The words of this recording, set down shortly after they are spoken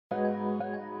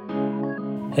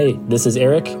Hey, this is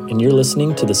Eric, and you're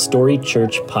listening to the Story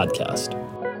Church podcast.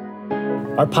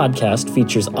 Our podcast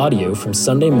features audio from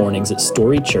Sunday mornings at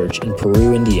Story Church in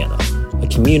Peru, Indiana, a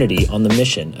community on the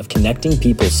mission of connecting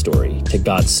people's story to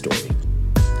God's story.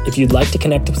 If you'd like to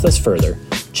connect with us further,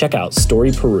 check out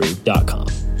storyperu.com.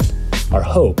 Our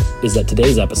hope is that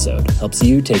today's episode helps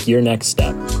you take your next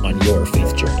step on your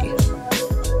faith journey.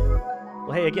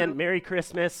 Well, hey, again, Merry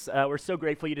Christmas. We're so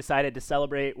grateful you decided to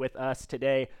celebrate with us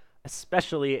today,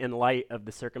 especially in light of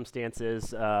the circumstances.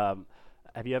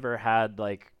 Have you ever had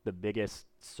like the biggest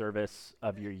service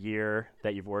of your year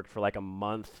that you've worked for like a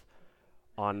month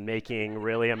on making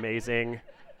really amazing,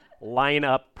 line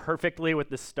up perfectly with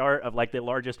the start of like the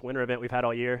largest winter event we've had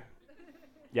all year?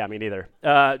 Yeah, me neither.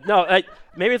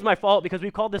 Maybe it's my fault because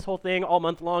we've called this whole thing all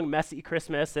month long Messy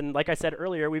Christmas. And like I said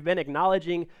earlier, we've been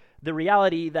acknowledging the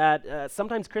reality that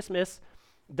sometimes Christmas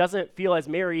doesn't feel as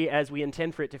merry as we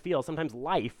intend for it to feel. Sometimes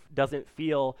life doesn't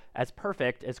feel as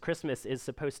perfect as Christmas is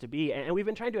supposed to be. And we've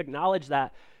been trying to acknowledge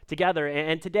that together.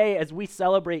 And today, as we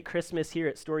celebrate Christmas here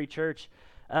at Story Church,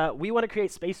 we want to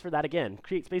create space for that again,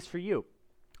 create space for you,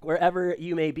 wherever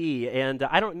you may be. And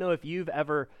I don't know if you've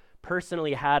ever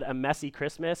personally had a messy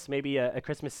Christmas, maybe a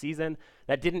Christmas season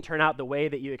that didn't turn out the way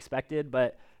that you expected,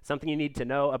 but something you need to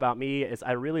know about me is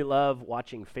I really love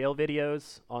watching fail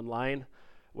videos online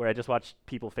where I just watch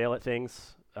people fail at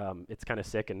things. It's kind of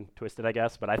sick and twisted, I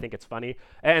guess, but I think it's funny.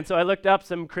 And so I looked up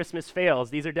some Christmas fails.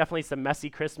 These are definitely some messy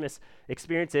Christmas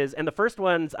experiences. And the first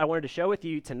ones I wanted to share with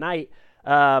you tonight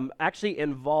actually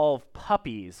involve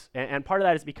puppies. And part of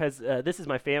that is because this is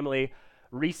my family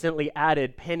recently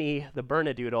added Penny the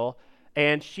Bernedoodle,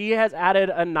 and she has added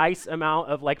a nice amount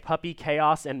of like puppy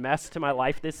chaos and mess to my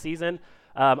life this season.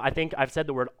 I think I've said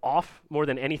the word off more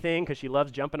than anything because she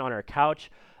loves jumping on our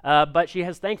couch, but she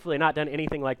has thankfully not done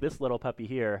anything like this little puppy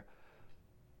here.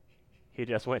 He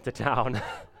just went to town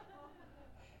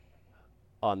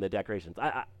on the decorations.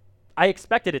 I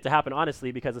expected it to happen,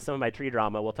 honestly, because of some of my tree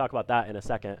drama. We'll talk about that in a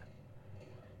second.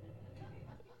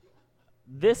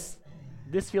 This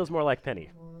feels more like Penny.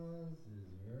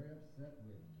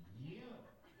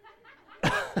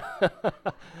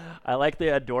 I like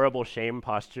the adorable shame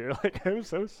posture. Like, I'm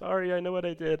so sorry, I know what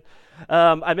I did.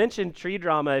 I mentioned tree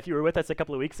drama. If you were with us a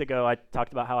couple of weeks ago, I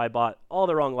talked about how I bought all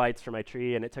the wrong lights for my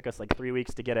tree, and it took us like 3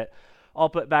 weeks to get it all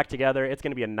put back together. It's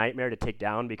going to be a nightmare to take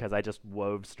down because I just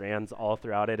wove strands all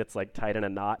throughout it. It's like tied in a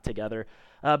knot together.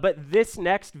 But this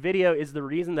next video is the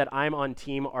reason that I'm on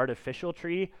team artificial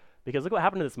tree, because look what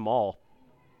happened to this mall.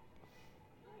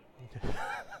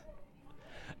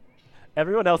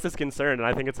 Everyone else is concerned, and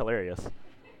I think it's hilarious.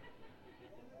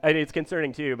 I mean, it's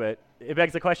concerning too, but it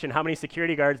begs the question, how many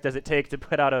security guards does it take to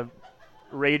put out a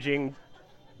raging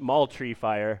mall tree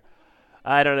fire?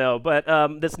 I don't know, but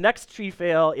this next tree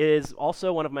fail is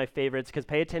also one of my favorites because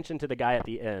pay attention to the guy at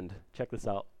the end. Check this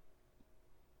out.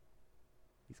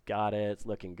 He's got it. It's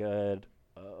looking good.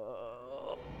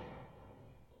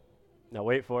 Now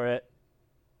wait for it.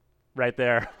 Right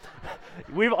there.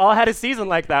 We've all had a season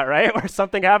like that, right? Where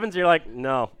something happens, you're like,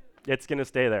 no, it's going to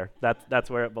stay there. That's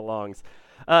where it belongs.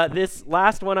 This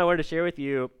last one I wanted to share with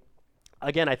you,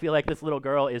 again, I feel like this little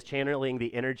girl is channeling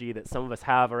the energy that some of us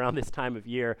have around this time of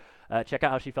year. Check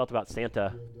out how she felt about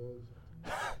Santa.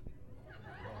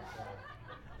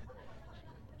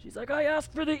 She's like, I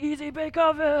asked for the Easy Bake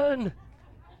Oven.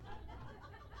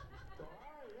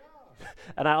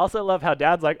 And I also love how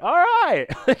Dad's like, all right.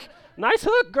 Nice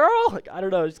hook, girl. Like, I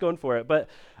don't know, just going for it. But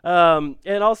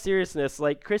in all seriousness,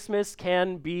 like Christmas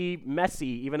can be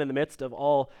messy, even in the midst of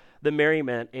all the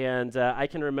merriment. And I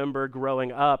can remember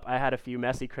growing up, I had a few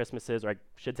messy Christmases, or I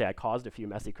should say I caused a few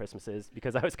messy Christmases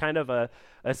because I was kind of a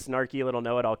snarky little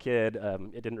know-it-all kid.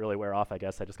 It didn't really wear off, I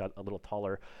guess. I just got a little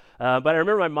taller. But I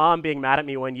remember my mom being mad at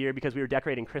me one year because we were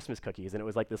decorating Christmas cookies, and it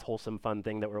was like this wholesome, fun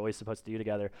thing that we're always supposed to do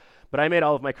together. But I made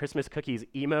all of my Christmas cookies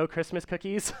emo Christmas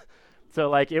cookies. So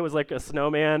like it was like a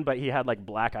snowman, but he had like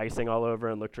black icing all over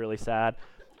and looked really sad.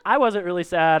 I wasn't really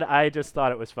sad. I just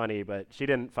thought it was funny, but she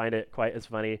didn't find it quite as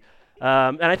funny.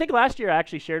 And I think last year I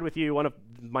actually shared with you one of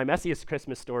my messiest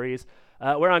Christmas stories,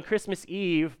 where on Christmas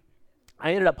Eve,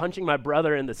 I ended up punching my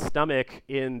brother in the stomach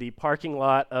in the parking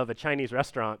lot of a Chinese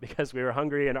restaurant because we were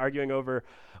hungry and arguing over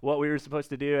what we were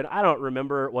supposed to do. And I don't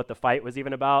remember what the fight was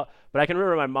even about, but I can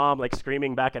remember my mom like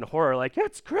screaming back in horror, like,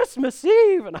 it's Christmas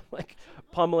Eve! And I'm like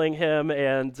pummeling him.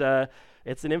 And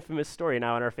it's an infamous story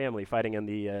now in our family, fighting in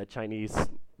the Chinese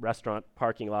restaurant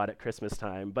parking lot at Christmas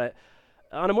time. But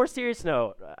on a more serious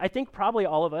note, I think probably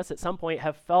all of us at some point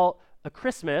have felt a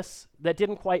Christmas that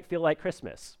didn't quite feel like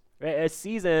Christmas. Right? A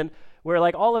season where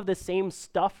like all of the same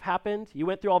stuff happened. You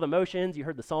went through all the motions, you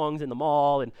heard the songs in the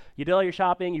mall, and you did all your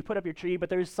shopping, you put up your tree, but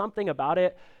there's something about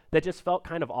it that just felt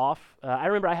kind of off. I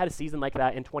remember I had a season like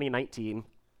that in 2019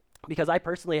 because I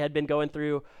personally had been going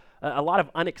through a lot of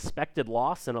unexpected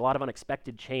loss and a lot of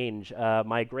unexpected change.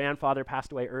 My grandfather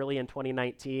passed away early in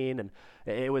 2019, and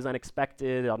it was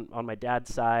unexpected on my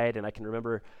dad's side, and I can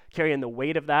remember carrying the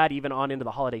weight of that even on into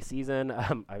the holiday season.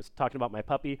 I was talking about my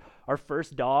puppy. Our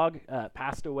first dog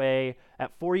passed away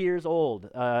at 4 years old,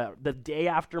 the day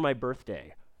after my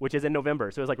birthday, which is in November.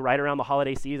 So it was like right around the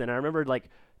holiday season. And I remember like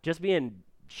just being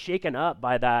shaken up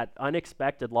by that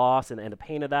unexpected loss and the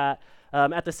pain of that.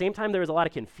 At the same time, there was a lot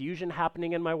of confusion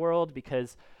happening in my world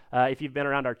because if you've been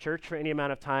around our church for any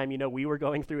amount of time, you know we were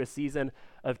going through a season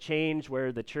of change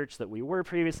where the church that we were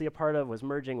previously a part of was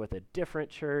merging with a different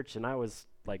church, and I was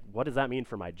like, what does that mean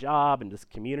for my job and this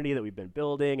community that we've been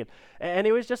building? And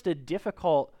it was just a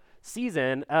difficult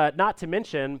season, not to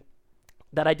mention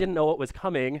that I didn't know what was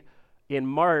coming in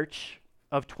March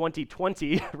of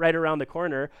 2020, right around the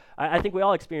corner. I think we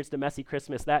all experienced a messy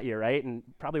Christmas that year, right? And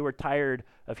probably we're tired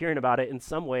of hearing about it in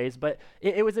some ways, but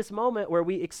it was this moment where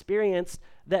we experienced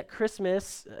that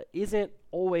Christmas isn't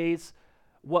always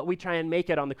what we try and make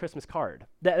it on the Christmas card.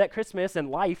 That Christmas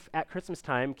and life at Christmas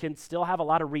time can still have a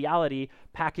lot of reality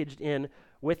packaged in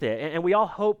with it. And we all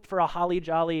hope for a holly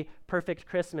jolly, perfect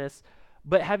Christmas,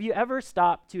 but have you ever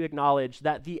stopped to acknowledge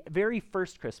that the very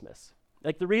first Christmas,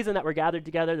 like the reason that we're gathered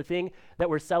together, the thing that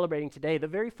we're celebrating today, the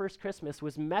very first Christmas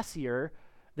was messier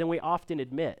than we often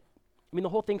admit. I mean, the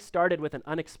whole thing started with an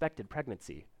unexpected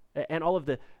pregnancy and all of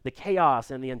the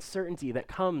chaos and the uncertainty that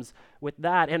comes with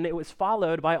that. And it was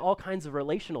followed by all kinds of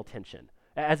relational tension.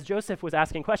 As Joseph was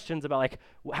asking questions about like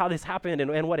how this happened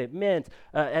and what it meant,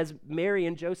 as Mary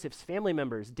and Joseph's family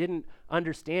members didn't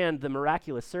understand the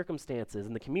miraculous circumstances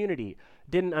and the community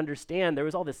didn't understand, there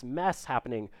was all this mess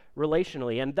happening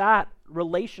relationally. And that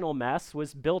relational mess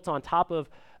was built on top of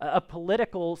a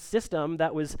political system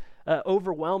that was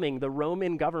overwhelming. The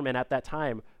Roman government at that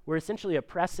time were essentially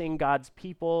oppressing God's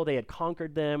people. They had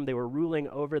conquered them. They were ruling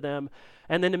over them.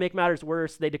 And then to make matters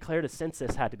worse, they declared a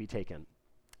census had to be taken.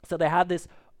 So they had this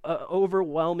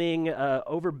overwhelming,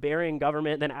 overbearing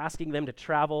government, then asking them to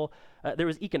travel. There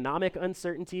was economic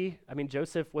uncertainty. I mean,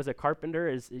 Joseph was a carpenter,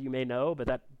 as you may know, but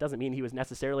that doesn't mean he was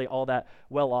necessarily all that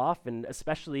well off, and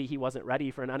especially he wasn't ready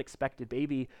for an unexpected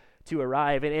baby to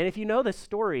arrive. And if you know the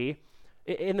story,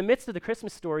 in the midst of the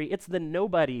Christmas story, it's the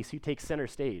nobodies who take center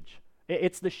stage.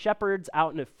 It's the shepherds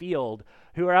out in a field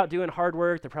who are out doing hard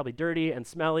work. They're probably dirty and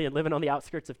smelly and living on the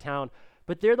outskirts of town,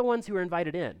 but they're the ones who are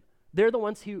invited in. They're the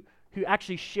ones who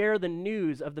actually share the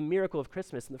news of the miracle of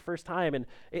Christmas in the first time. And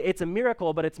it's a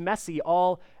miracle, but it's messy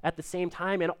all at the same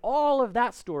time. And all of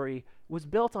that story was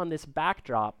built on this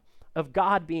backdrop of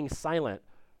God being silent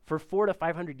for 400 to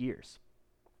 500 years,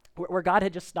 where God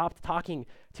had just stopped talking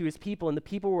to his people, and the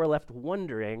people were left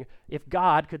wondering if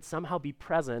God could somehow be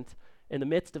present in the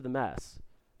midst of the mess.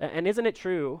 And isn't it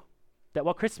true that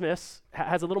while Christmas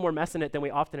has a little more mess in it than we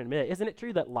often admit, isn't it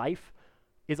true that life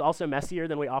is also messier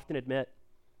than we often admit?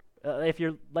 If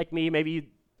you're like me,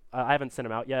 maybe I haven't sent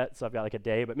them out yet, so I've got like a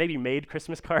day, but maybe you made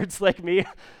Christmas cards like me,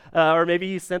 or maybe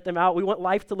you sent them out. We want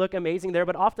life to look amazing there,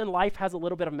 but often life has a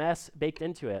little bit of mess baked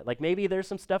into it. Like maybe there's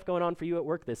some stuff going on for you at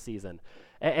work this season,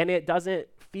 and it doesn't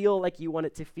feel like you want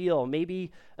it to feel.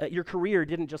 Maybe your career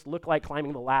didn't just look like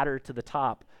climbing the ladder to the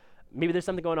top. Maybe there's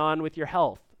something going on with your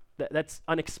health that's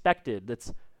unexpected,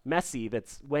 that's messy,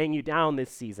 that's weighing you down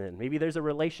this season. Maybe there's a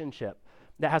relationship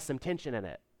that has some tension in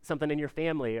it, something in your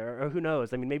family, or who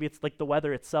knows. I mean, maybe it's like the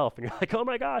weather itself, and you're like, oh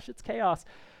my gosh, it's chaos.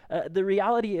 The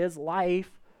reality is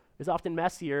life is often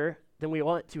messier than we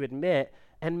want to admit,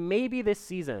 and maybe this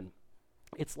season,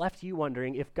 it's left you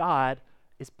wondering if God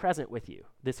is present with you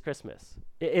this Christmas,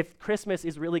 if Christmas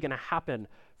is really going to happen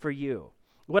for you.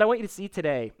 What I want you to see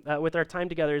today with our time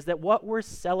together is that what we're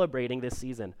celebrating this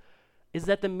season is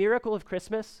that the miracle of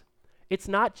Christmas, it's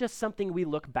not just something we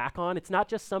look back on. It's not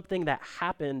just something that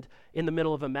happened in the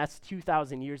middle of a mess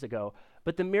 2,000 years ago.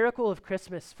 But the miracle of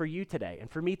Christmas for you today and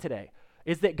for me today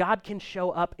is that God can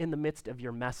show up in the midst of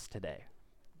your mess today.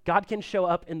 God can show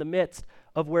up in the midst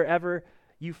of wherever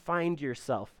you find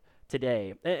yourself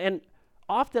today. And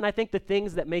often I think the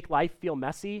things that make life feel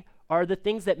messy are the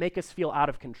things that make us feel out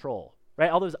of control, right?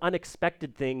 All those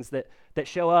unexpected things that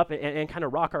show up and kind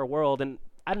of rock our world. And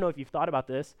I don't know if you've thought about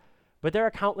this, but there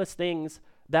are countless things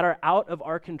that are out of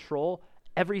our control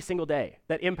every single day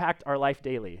that impact our life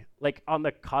daily. Like on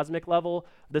the cosmic level,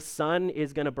 the sun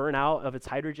is going to burn out of its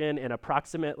hydrogen in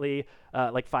approximately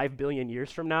like 5 billion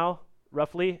years from now,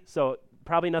 roughly. So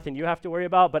probably nothing you have to worry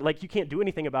about, but like you can't do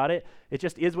anything about it. It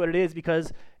just is what it is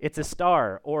because it's a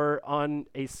star. Or on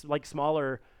a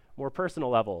smaller, more personal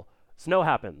level, snow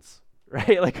happens,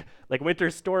 right? like winter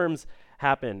storms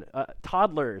happen.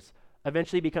 Toddlers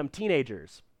eventually become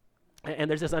teenagers. And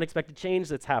there's this unexpected change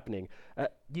that's happening.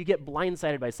 You get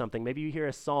blindsided by something. Maybe you hear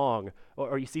a song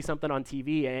or you see something on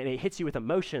TV and it hits you with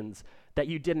emotions that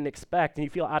you didn't expect and you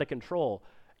feel out of control.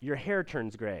 Your hair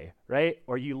turns gray, right?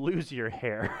 Or you lose your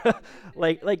hair.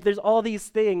 like there's all these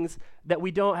things that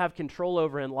we don't have control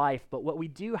over in life, but what we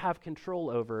do have control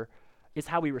over is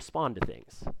how we respond to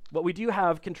things. What we do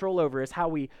have control over is how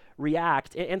we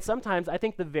react. And sometimes I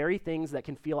think the very things that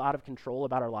can feel out of control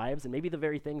about our lives, and maybe the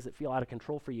very things that feel out of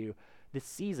control for you this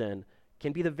season,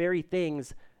 can be the very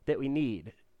things that we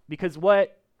need. Because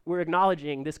what we're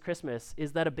acknowledging this Christmas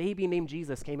is that a baby named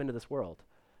Jesus came into this world.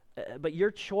 But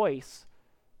your choice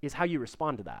is how you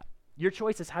respond to that. Your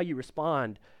choice is how you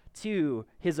respond to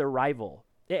his arrival.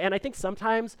 And I think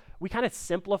sometimes we kind of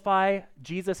simplify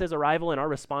Jesus' arrival and our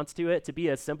response to it to be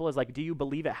as simple as like, do you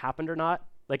believe it happened or not?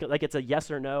 Like it's a yes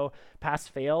or no, pass,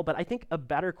 fail. But I think a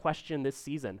better question this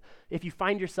season, if you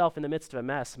find yourself in the midst of a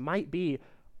mess, might be,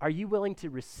 are you willing to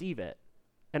receive it?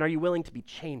 And are you willing to be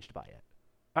changed by it?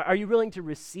 Are you willing to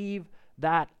receive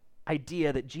that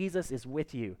idea that Jesus is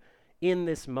with you in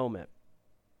this moment?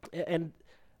 And,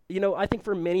 you know, I think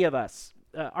for many of us,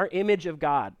 our image of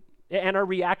God and our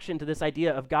reaction to this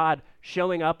idea of God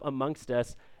showing up amongst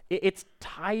us, it's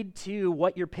tied to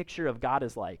what your picture of God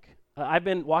is like. I've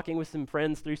been walking with some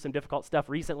friends through some difficult stuff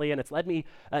recently, and it's led me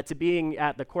to being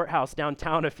at the courthouse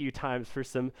downtown a few times for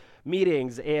some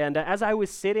meetings. And as I was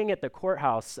sitting at the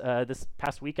courthouse this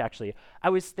past week, actually, I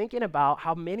was thinking about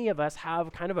how many of us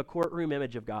have kind of a courtroom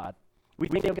image of God. We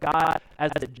think of God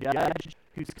as the judge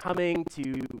who's coming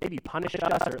to maybe punish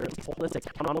us or at least hold us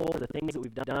accountable for the things that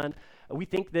we've done. We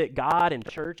think that God and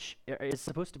church is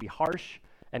supposed to be harsh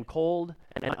and cold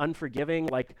and unforgiving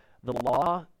like the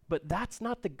law, but that's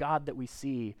not the God that we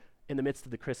see in the midst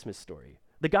of the Christmas story.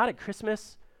 The God at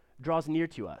Christmas draws near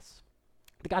to us.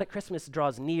 The God at Christmas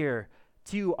draws near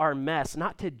to our mess,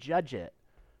 not to judge it,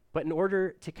 but in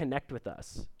order to connect with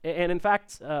us. And in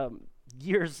fact,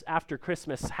 years after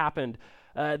Christmas happened,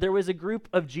 there was a group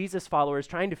of Jesus followers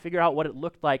trying to figure out what it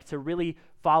looked like to really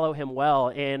follow him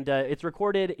well. And it's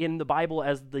recorded in the Bible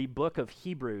as the book of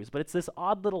Hebrews, but it's this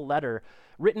odd little letter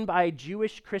written by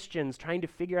Jewish Christians trying to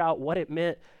figure out what it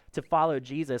meant to follow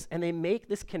Jesus. And they make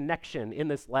this connection in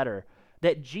this letter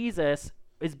that Jesus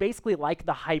is basically like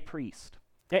the high priest.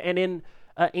 And in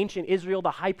ancient Israel,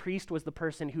 the high priest was the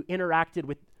person who interacted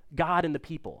with God and the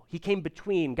people. He came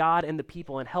between God and the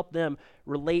people and helped them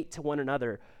relate to one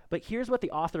another. But here's what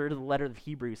the author of the letter of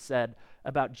Hebrews said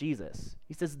about Jesus.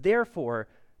 He says, therefore,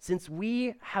 since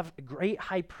we have a great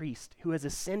high priest who has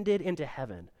ascended into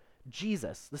heaven,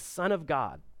 Jesus, the Son of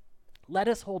God, let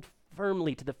us hold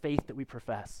firmly to the faith that we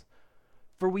profess.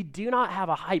 For we do not have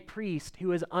a high priest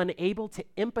who is unable to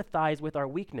empathize with our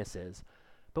weaknesses,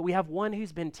 but we have one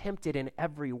who's been tempted in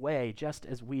every way, just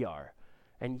as we are,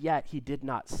 and yet he did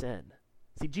not sin.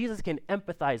 See, Jesus can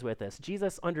empathize with us.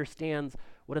 Jesus understands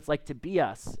what it's like to be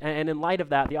us. And in light of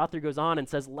that, the author goes on and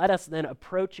says, let us then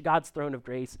approach God's throne of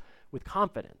grace with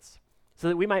confidence so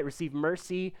that we might receive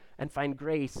mercy and find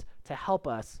grace to help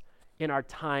us in our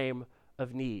time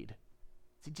of need.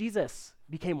 See, Jesus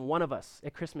became one of us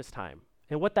at Christmas time.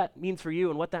 And what that means for you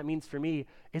and what that means for me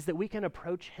is that we can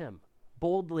approach him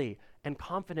boldly and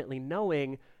confidently,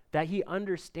 knowing that he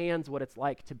understands what it's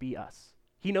like to be us.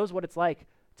 He knows what it's like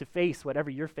to face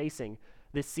whatever you're facing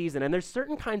this season. And there's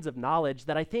certain kinds of knowledge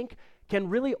that I think can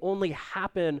really only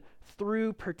happen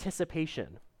through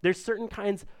participation. There's certain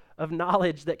kinds of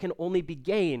knowledge that can only be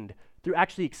gained through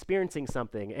actually experiencing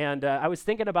something. And I was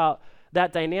thinking about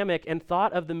that dynamic and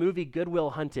thought of the movie Good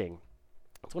Will Hunting.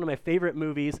 It's one of my favorite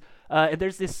movies.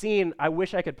 There's this scene, I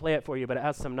wish I could play it for you, but it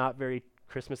has some not very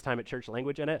Christmas time at church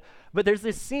language in it. But there's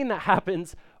this scene that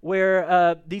happens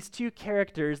where these two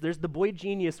characters, there's the boy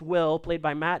genius Will, played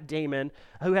by Matt Damon,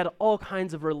 who had all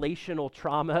kinds of relational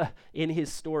trauma in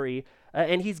his story.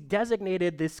 And he's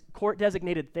designated this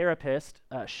court-designated therapist,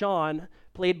 Sean,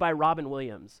 played by Robin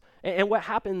Williams. And what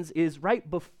happens is right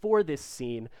before this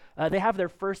scene, they have their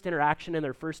first interaction and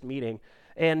their first meeting.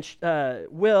 And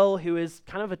Will, who is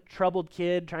kind of a troubled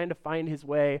kid trying to find his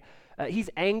way, he's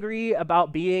angry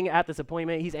about being at this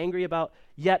appointment. He's angry about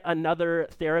yet another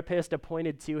therapist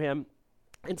appointed to him.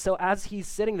 And so as he's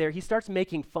sitting there, he starts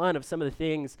making fun of some of the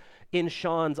things in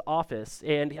Sean's office.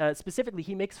 And specifically,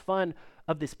 he makes fun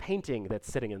of this painting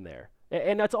that's sitting in there.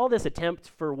 And it's all this attempt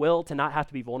for Will to not have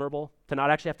to be vulnerable, to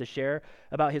not actually have to share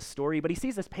about his story. But he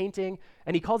sees this painting,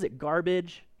 and he calls it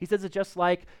garbage. He says it's just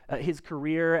like his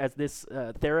career as this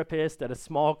therapist at a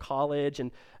small college.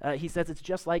 And he says it's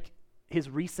just like his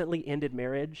recently ended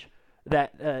marriage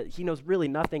that he knows really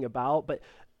nothing about. But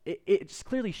it just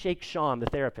clearly shakes Sean, the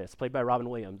therapist, played by Robin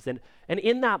Williams. And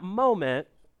in that moment,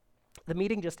 the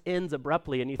meeting just ends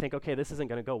abruptly, and you think, okay, this isn't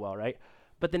going to go well, right?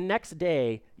 But the next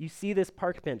day, you see this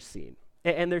park bench scene,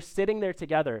 and they're sitting there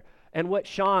together. And what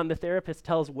Sean, the therapist,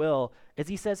 tells Will is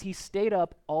he says he stayed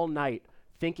up all night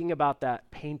thinking about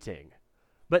that painting.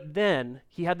 But then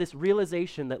he had this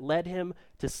realization that led him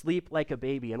to sleep like a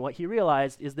baby. And what he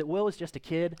realized is that Will is just a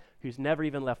kid who's never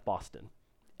even left Boston.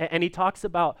 And he talks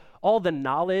about all the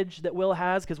knowledge that Will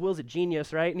has, because Will's a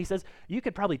genius, right? And he says, you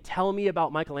could probably tell me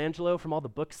about Michelangelo from all the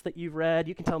books that you've read.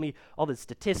 You can tell me all the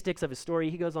statistics of his story.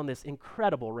 He goes on this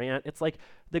incredible rant. It's like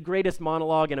the greatest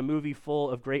monologue in a movie full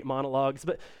of great monologues.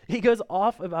 But he goes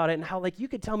off about it and how, like, you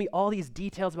could tell me all these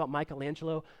details about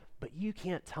Michelangelo, but you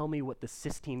can't tell me what the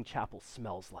Sistine Chapel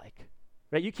smells like.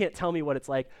 Right? You can't tell me what it's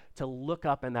like to look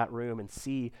up in that room and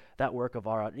see that work of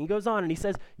art. And he goes on and he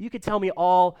says, you could tell me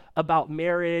all about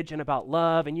marriage and about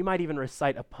love, and you might even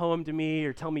recite a poem to me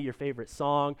or tell me your favorite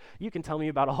song. You can tell me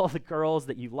about all the girls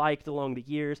that you liked along the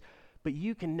years, but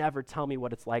you can never tell me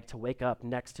what it's like to wake up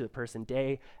next to a person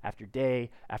day after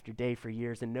day after day for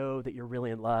years and know that you're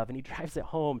really in love. And he drives it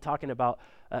home talking about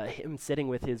him sitting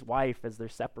with his wife as they're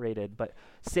separated, but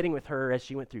sitting with her as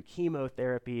she went through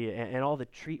chemotherapy and all the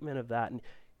treatment of that. And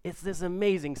it's this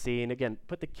amazing scene. Again,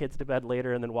 put the kids to bed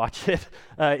later and then watch it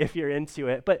if you're into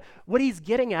it. But what he's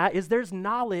getting at is there's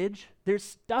knowledge, there's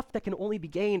stuff that can only be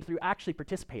gained through actually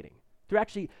participating, through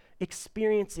actually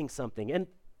experiencing something. And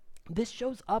this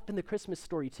shows up in the Christmas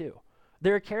story too.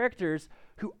 There are characters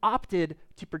who opted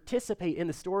to participate in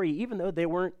the story even though they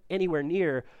weren't anywhere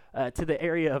near to the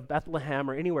area of Bethlehem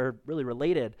or anywhere really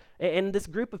related. And this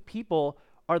group of people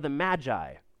are the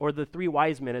Magi, or the three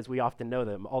wise men as we often know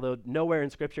them. Although nowhere in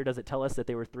Scripture does it tell us that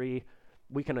they were three.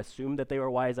 We can assume that they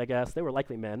were wise, I guess. They were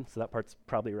likely men, so that part's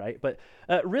probably right. But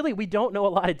really, we don't know a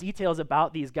lot of details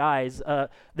about these guys.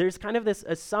 There's kind of this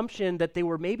assumption that they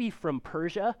were maybe from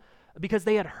Persia, because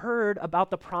they had heard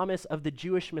about the promise of the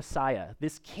Jewish Messiah,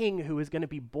 this king who was going to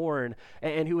be born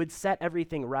and who would set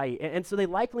everything right. And so they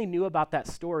likely knew about that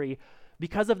story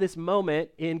because of this moment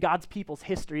in God's people's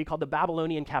history called the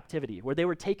Babylonian captivity, where they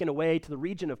were taken away to the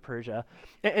region of Persia.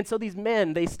 And so these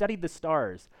men, they studied the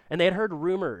stars, and they had heard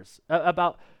rumors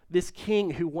about this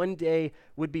king who one day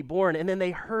would be born. And then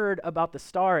they heard about the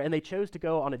star, and they chose to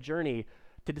go on a journey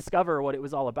to discover what it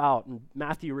was all about. And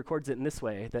Matthew records it in this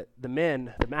way, that the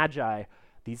men, the Magi,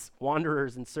 these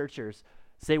wanderers and searchers,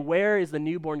 say, where is the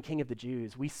newborn king of the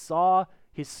Jews? We saw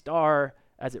his star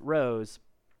as it rose,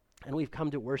 and we've come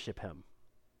to worship him.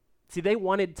 See, they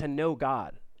wanted to know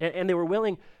God, and they were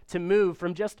willing to move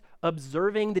from just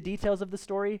observing the details of the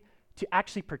story to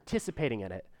actually participating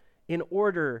in it in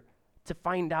order to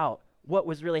find out what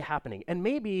was really happening. And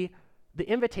maybe the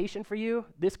invitation for you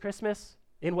this Christmas,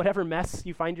 in whatever mess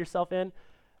you find yourself in,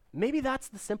 maybe that's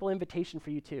the simple invitation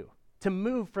for you too, to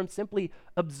move from simply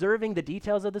observing the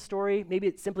details of the story. Maybe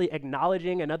it's simply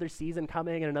acknowledging another season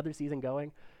coming and another season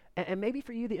going. And maybe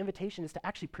for you, the invitation is to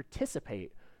actually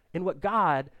participate in what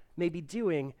God may be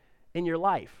doing in your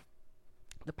life.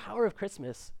 The power of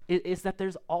Christmas is that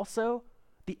there's also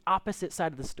the opposite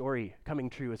side of the story coming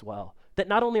true as well. That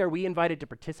not only are we invited to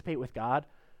participate with God,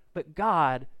 but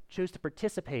God chose to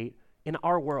participate in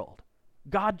our world.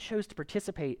 God chose to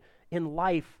participate in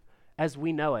life as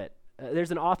we know it. There's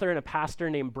an author and a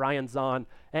pastor named Brian Zahn,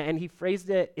 and he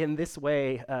phrased it in this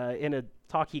way in a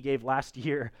talk he gave last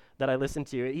year that I listened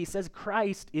to. He says,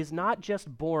 Christ is not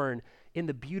just born in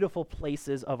the beautiful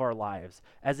places of our lives,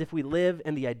 as if we live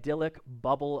in the idyllic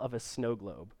bubble of a snow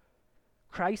globe.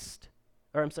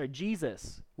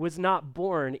 Jesus was not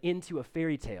born into a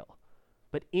fairy tale,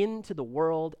 but into the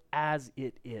world as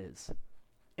it is.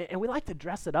 And we like to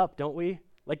dress it up, don't we?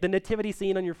 Like the nativity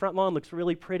scene on your front lawn looks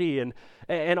really pretty,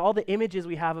 and all the images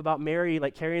we have about Mary,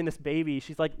 like carrying this baby,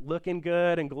 she's like looking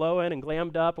good and glowing and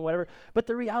glammed up and whatever. But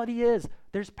the reality is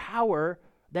there's power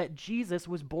that Jesus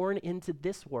was born into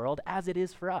this world as it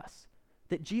is for us.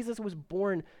 That Jesus was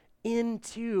born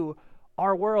into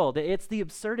our world. It's the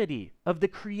absurdity of the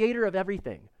creator of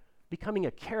everything becoming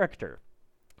a character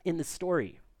in the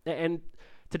story. And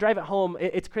to drive it home,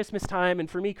 it's Christmas time, and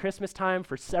for me, Christmas time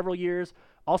for several years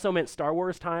Also meant Star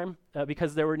Wars time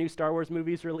because there were new Star Wars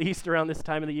movies released around this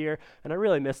time of the year, and I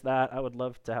really miss that. I would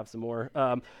love to have some more.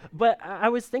 But I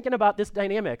was thinking about this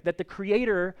dynamic, that the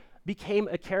creator became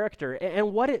a character,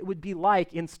 and what it would be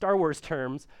like in Star Wars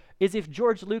terms is if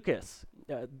George Lucas,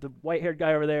 the white-haired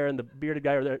guy over there and the bearded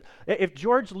guy over there, if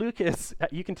George Lucas,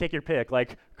 you can take your pick,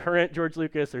 like current George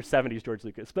Lucas or 70s George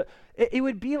Lucas, but it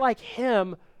would be like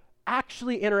him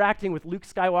actually interacting with Luke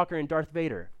Skywalker and Darth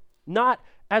Vader, not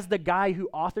as the guy who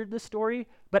authored the story,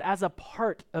 but as a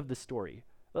part of the story.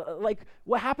 Like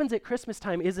what happens at Christmas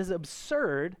time is as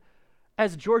absurd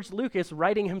as George Lucas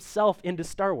writing himself into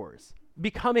Star Wars,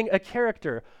 becoming a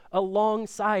character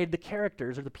alongside the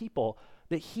characters or the people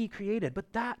that he created.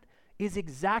 But that is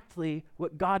exactly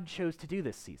what God chose to do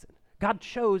this season. God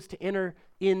chose to enter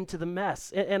into the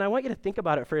mess. And I want you to think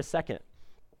about it for a second.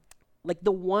 Like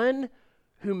the one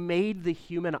who made the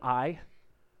human eye,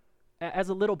 as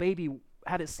a little baby,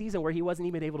 had a season where he wasn't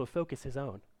even able to focus his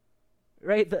own,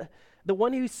 right? The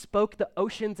one who spoke the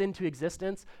oceans into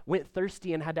existence went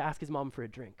thirsty and had to ask his mom for a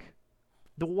drink.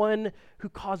 The one who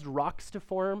caused rocks to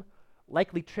form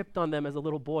likely tripped on them as a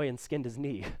little boy and skinned his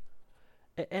knee.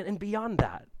 And beyond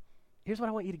that, here's what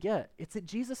I want you to get. It's that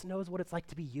Jesus knows what it's like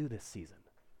to be you this season.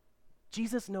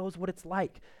 Jesus knows what it's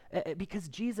like because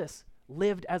Jesus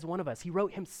lived as one of us. He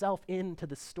wrote himself into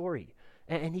the story,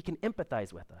 and he can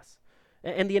empathize with us.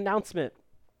 And the announcement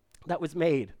that was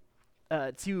made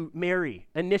to Mary,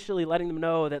 initially letting them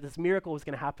know that this miracle was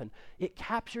going to happen, it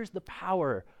captures the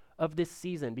power of this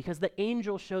season because the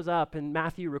angel shows up, and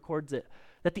Matthew records it,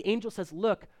 that the angel says,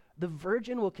 look, the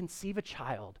virgin will conceive a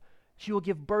child. She will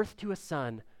give birth to a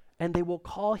son, and they will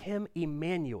call him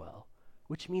Emmanuel,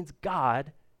 which means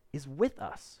God is with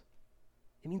us.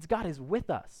 It means God is with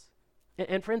us.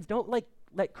 And friends, don't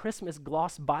let Christmas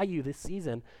gloss by you this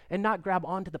season and not grab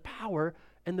onto the power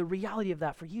and the reality of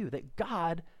that for you, that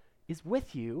God is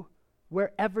with you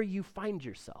wherever you find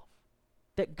yourself,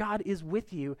 that God is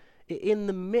with you in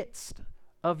the midst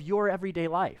of your everyday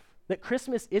life, that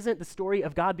Christmas isn't the story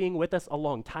of God being with us a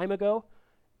long time ago,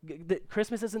 that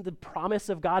Christmas isn't the promise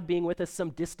of God being with us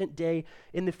some distant day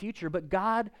in the future, but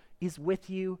God is with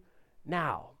you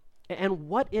now. And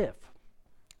what if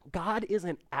God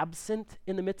isn't absent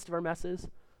in the midst of our messes,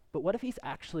 but what if he's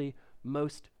actually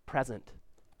most present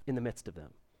in the midst of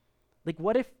them? Like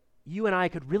what if you and I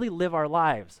could really live our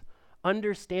lives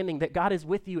understanding that God is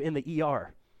with you in the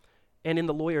ER and in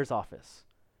the lawyer's office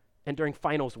and during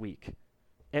finals week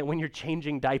and when you're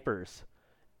changing diapers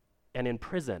and in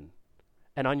prison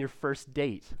and on your first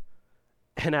date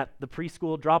and at the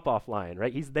preschool drop-off line,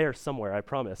 right? He's there somewhere, I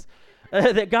promise.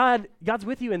 That God's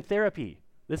with you in therapy.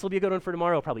 This will be a good one for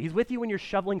tomorrow, probably. He's with you when you're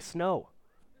shoveling snow.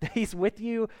 He's with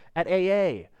you at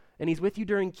AA, and he's with you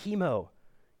during chemo.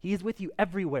 He is with you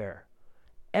everywhere,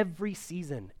 every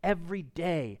season, every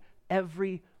day,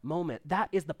 every moment. That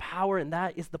is the power and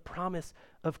that is the promise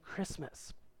of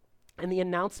Christmas. And the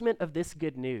announcement of this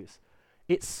good news,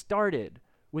 it started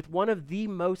with one of the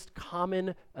most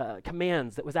common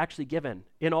commands that was actually given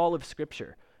in all of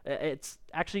Scripture. It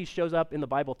actually shows up in the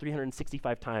Bible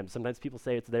 365 times. Sometimes people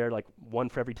say it's there like one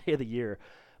for every day of the year.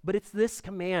 But it's this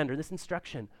command or this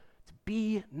instruction to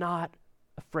be not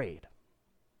afraid.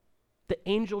 The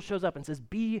angel shows up and says,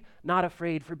 be not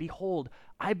afraid, for behold,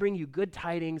 I bring you good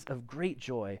tidings of great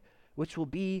joy, which will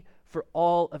be for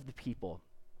all of the people.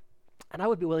 And I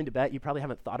would be willing to bet you probably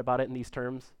haven't thought about it in these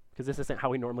terms, because this isn't how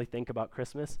we normally think about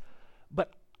Christmas.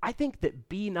 But I think that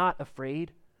be not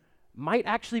afraid might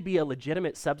actually be a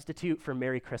legitimate substitute for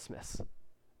Merry Christmas.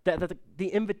 That the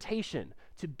invitation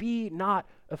to be not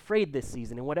afraid this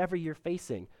season and whatever you're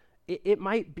facing, it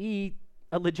might be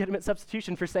a legitimate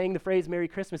substitution for saying the phrase Merry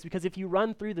Christmas, because if you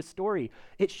run through the story,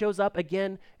 it shows up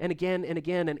again and again and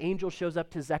again. An angel shows up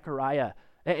to Zechariah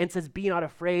and says, be not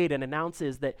afraid, and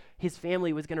announces that his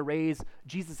family was going to raise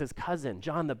Jesus' cousin,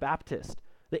 John the Baptist.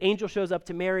 The angel shows up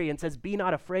to Mary and says, be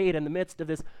not afraid in the midst of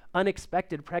this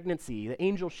unexpected pregnancy. The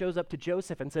angel shows up to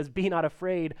Joseph and says, be not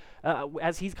afraid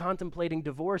as he's contemplating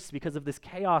divorce because of this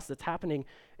chaos that's happening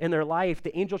in their life.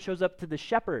 The angel shows up to the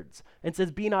shepherds and says,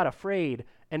 be not afraid,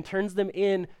 and turns them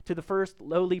in to the first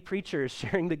lowly preachers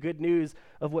sharing the good news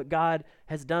of what God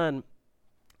has done.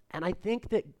 And I think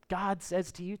that God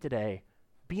says to you today,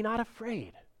 be not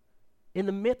afraid in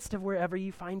the midst of wherever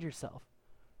you find yourself.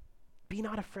 Be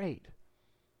not afraid.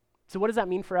 So what does that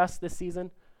mean for us this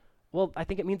season? Well, I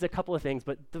think it means a couple of things,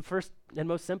 but the first and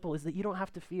most simple is that you don't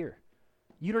have to fear.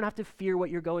 You don't have to fear what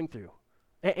you're going through.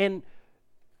 And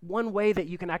one way that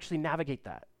you can actually navigate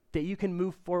that you can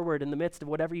move forward in the midst of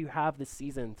whatever you have this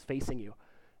season facing you,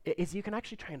 is you can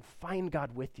actually try and find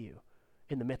God with you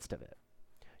in the midst of it.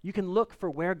 You can look for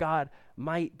where God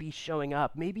might be showing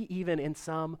up, maybe even in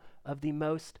some of the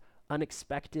most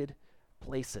unexpected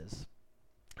places.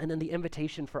 And then the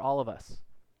invitation for all of us,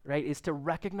 right, is to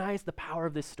recognize the power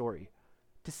of this story,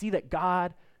 to see that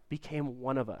God became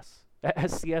one of us.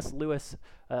 As C.S. Lewis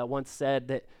once said,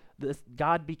 that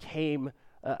God became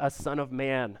a son of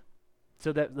man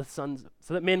so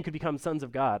that men could become sons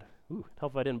of God. Ooh,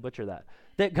 hope I didn't butcher that.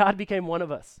 That God became one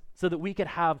of us so that we could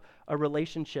have a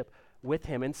relationship with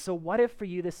him. And so what if for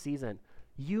you this season,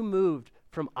 you moved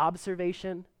from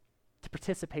observation to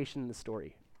participation in the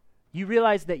story? You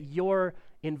realize that you're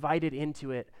invited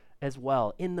into it as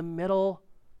well, in the middle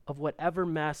of whatever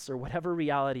mess or whatever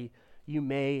reality you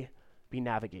may be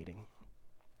navigating.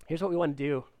 Here's what we want to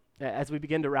do as we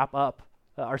begin to wrap up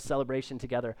our celebration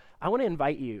together. I want to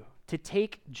invite you to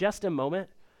take just a moment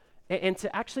and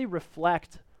to actually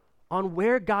reflect on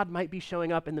where God might be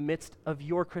showing up in the midst of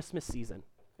your Christmas season.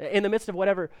 In the midst of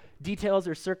whatever details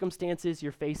or circumstances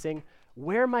you're facing,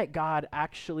 where might God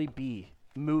actually be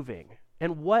moving?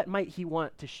 And what might he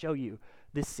want to show you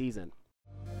this season?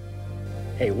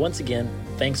 Hey, once again,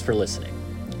 thanks for listening.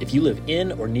 If you live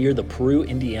in or near the Peru,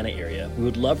 Indiana area, we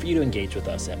would love for you to engage with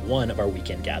us at one of our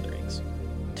weekend gatherings.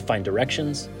 To find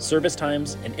directions, service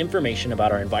times, and information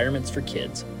about our environments for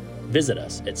kids, visit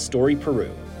us at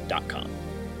storyperu.com.